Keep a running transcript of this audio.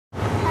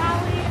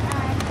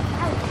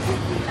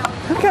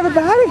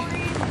everybody.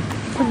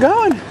 We're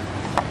going.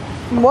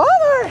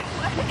 Walmart.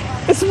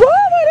 It's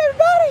Walmart,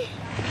 everybody.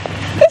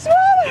 It's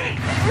Walmart.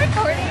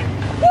 Recording?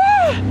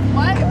 Yeah.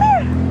 What? Come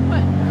here.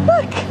 What?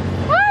 Look.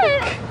 What?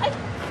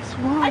 It's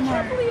Walmart. I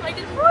can't believe I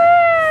just.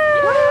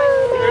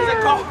 There's a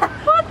car.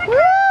 What the car?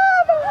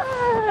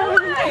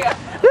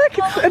 Look,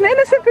 it's an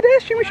innocent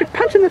pedestrian. We should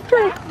punch in the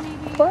throat.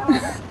 What?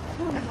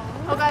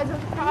 Oh, guys,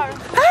 there's a car.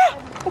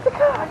 It's a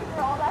car.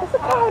 It's a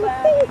car. It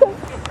sees us.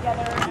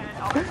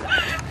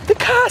 The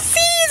car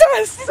sees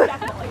us.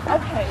 Definitely.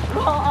 Okay.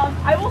 Well,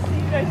 I will see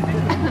you guys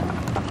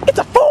soon. It's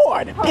a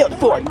Ford. Built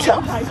for a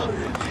tough.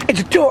 It's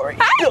a Tory.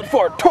 Built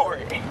for a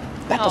Tory.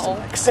 That doesn't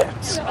make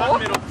sense.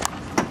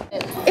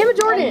 Emma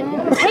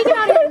Jordan, take it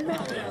out of your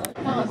mouth.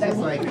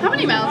 How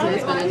many mouths has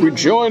this been in? We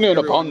join in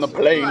upon the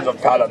plains of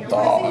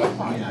Kalanthar.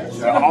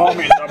 The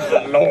armies of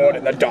the Lord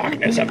in the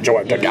darkness have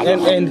joined together.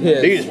 And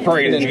his. These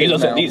praise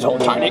Jesus and these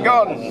old tiny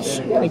guns.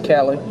 Hey,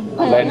 Callie.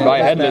 Led by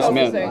headless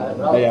men.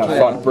 They have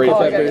fought brave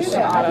peppers.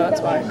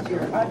 That's fine.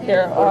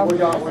 Here,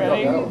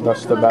 ready?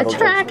 Thus the battle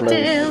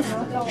Attractive.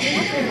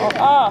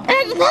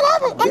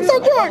 I'm so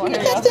drunk. I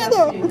can't stand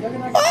up.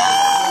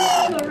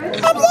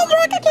 I'm so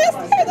drunk. I can't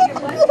stand up.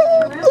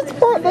 It's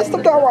pointless to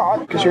go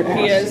on. Because your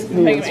ass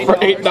needs for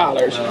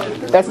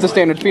 $8. That's the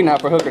standard fee now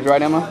for hookers,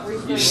 right, Emma?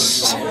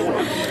 It's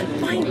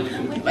my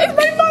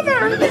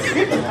mother.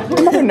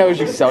 Your mother knows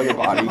you sell your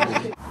body.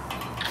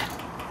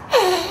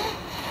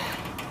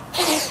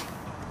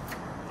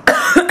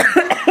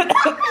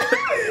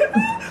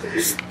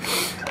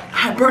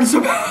 I burned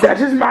so bad.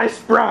 That is my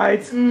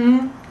Sprite.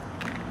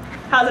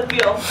 How's it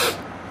feel?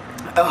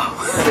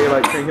 Oh. They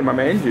like drinking my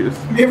man juice.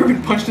 Have you ever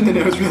been punched in the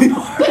nose really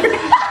hard?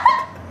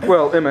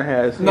 Well, Emma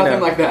has.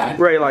 Nothing like that.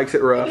 Ray likes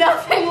it rough.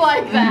 Nothing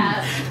like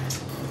that.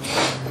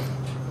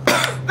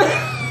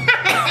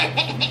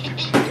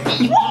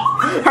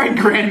 Alright,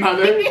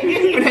 grandmother. You've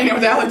been hanging out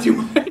with Alan too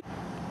much.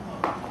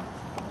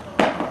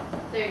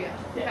 There you go.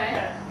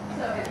 Okay.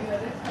 So you go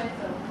this way.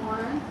 So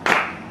 1,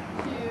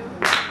 2,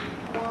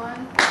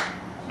 1,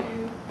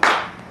 2,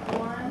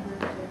 1,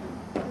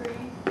 3,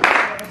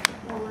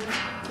 4, 1,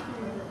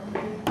 2,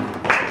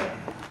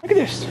 3. Look at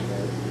this.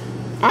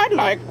 I'd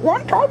like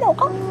one tall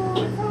mocha.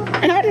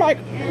 And I'd like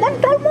one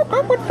tall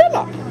mocha with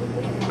Philip.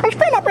 Because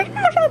Philip is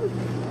awesome.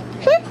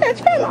 See, it's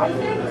Philip.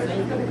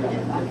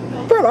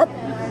 Philip,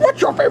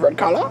 what's your favorite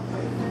color?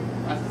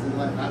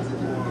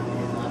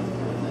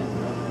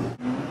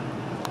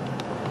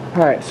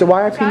 Alright, so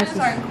why are Vaginas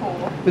aren't cool.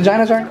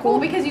 Vaginas aren't Cool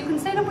because you can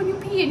stand up when you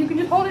pee and you can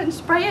just hold it and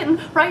spray it and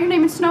write your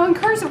name in snow and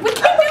cursive. We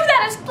can't do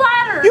that as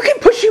splatter. You can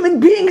push human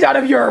beings out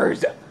of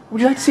yours.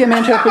 Would you like to see a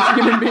man try to push a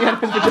human being out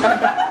of his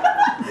vagina?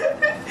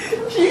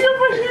 You can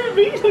push human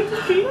beings out of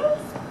his penis?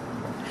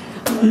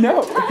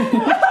 No.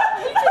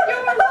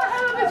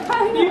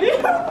 You do?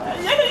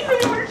 I didn't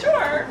really weren't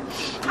sure.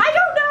 I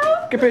don't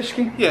know.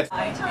 Kapishki? Yes.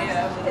 I am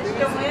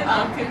feeling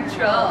on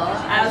control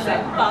as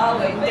I'm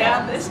falling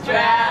down this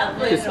drive.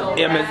 Just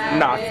Emma's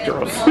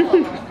nostrils.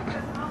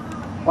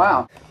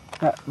 Wow.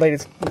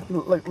 Ladies,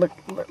 look.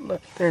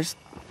 There's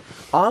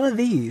all of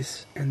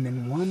these and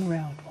then one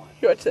round one.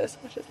 Watch this.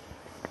 Watch this.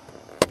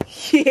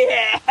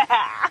 Yeah!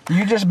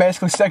 You just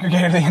basically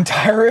segregated the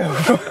entire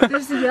roof.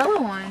 There's the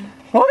yellow one.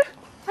 What?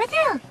 Right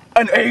there.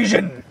 An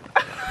Asian!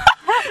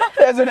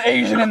 There's an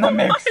Asian in the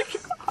mix.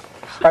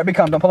 Alright, be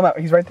calm, don't pull him out.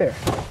 He's right there.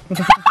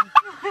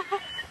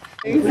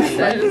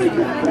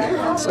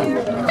 So,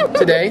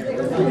 today.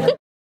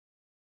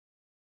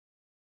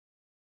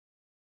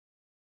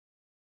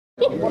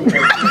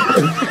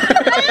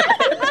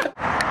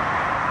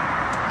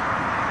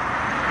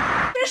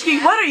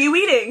 What are you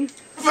eating?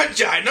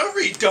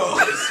 Vagina-ritos.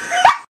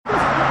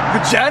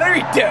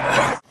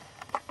 Vagina-ritos!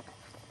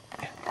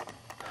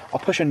 I'll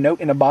push a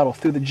note in a bottle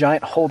through the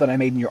giant hole that I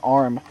made in your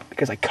arm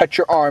because I cut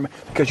your arm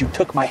because you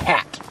took my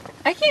hat.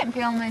 I can't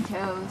feel my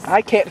toes.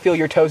 I can't feel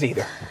your toes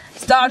either.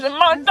 Stars in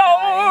my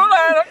door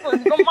and a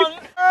twinkle in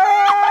my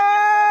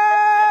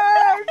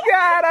Oh,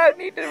 God, I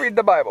need to read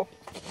the Bible.